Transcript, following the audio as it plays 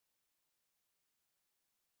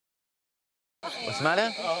What's the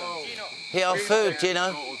matter? Here, our food,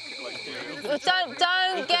 Gino.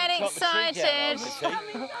 Don't get excited.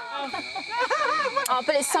 Oh,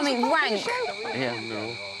 but it's something rank. Yeah.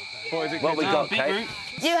 What we got, Kate?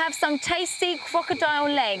 You have some tasty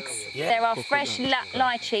crocodile legs. Yeah. There are fresh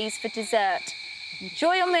lychees for dessert.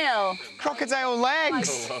 Enjoy your meal. Crocodile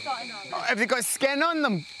legs? Have they got skin on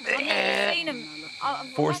them? I've never seen them.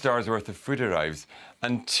 4 stars worth of food arrives,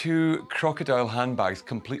 and 2 crocodile handbags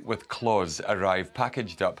complete with claws arrive,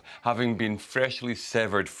 packaged up, having been freshly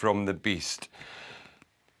severed from the beast.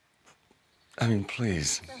 I mean,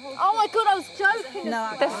 please. Oh my God, I was joking.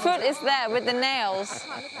 No, the foot is there with the nails.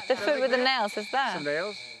 The foot with the nails is there. Some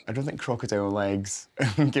nails? I don't think crocodile legs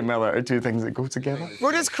and Gimella are 2 things that go together.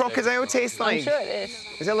 What does crocodile taste like? I'm sure it is.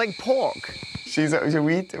 Is it like pork? She's a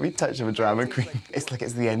wee touch of a drama queen. It's like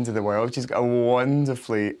it's the end of the world. She's got a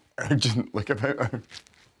wonderfully urgent look about her.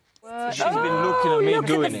 She's been looking at me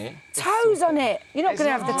doing it. Toes on it. You're not going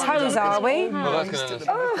to have the toes, are we? Well, that's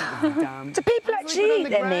gonna... Do people actually eat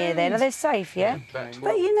them near then? Are they safe, yeah?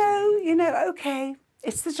 But you know, OK,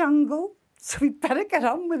 it's the jungle, so we'd better get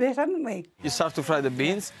on with it, hadn't we? You start to fry the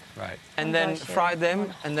beans. Right. And then fry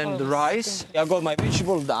them, and then the rice. I got my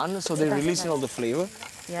vegetable done, so they're releasing all the flavour.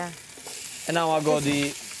 Yeah. And now I got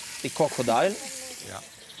the crocodile. Yeah.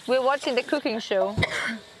 We're watching the cooking show.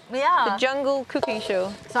 We are. The jungle cooking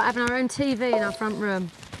show. It's like having our own TV in our front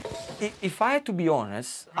room. If I had to be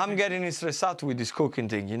honest, I'm getting stressed out with this cooking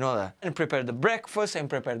thing, you know that? And prepare the breakfast, and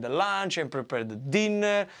prepare the lunch, and prepare the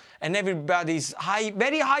dinner, and everybody's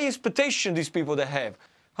very high expectation, these people they have.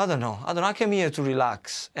 I don't know. I came here to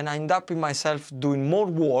relax, and I end up in myself doing more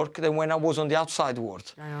work than when I was on the outside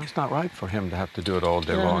world. It's not right for him to have to do it all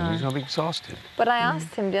day long. He's going to be exhausted. But I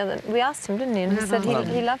asked him we asked him, didn't he? And he said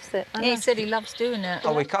he loves it. Yeah, he said he loves doing it.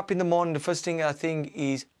 I wake up in the morning, the first thing I think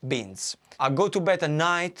is beans. I go to bed at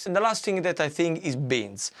night, and the last thing that I think is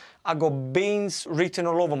beans. I got beans written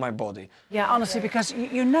all over my body. Yeah, honestly, because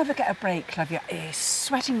you never get a break, Clive. You're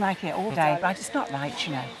sweating like it all day. Right? It's not right,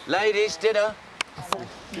 you know. Ladies, dinner.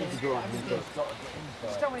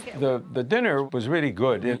 The dinner was really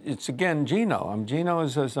good. It's again Gino. Gino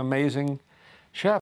is this amazing chef.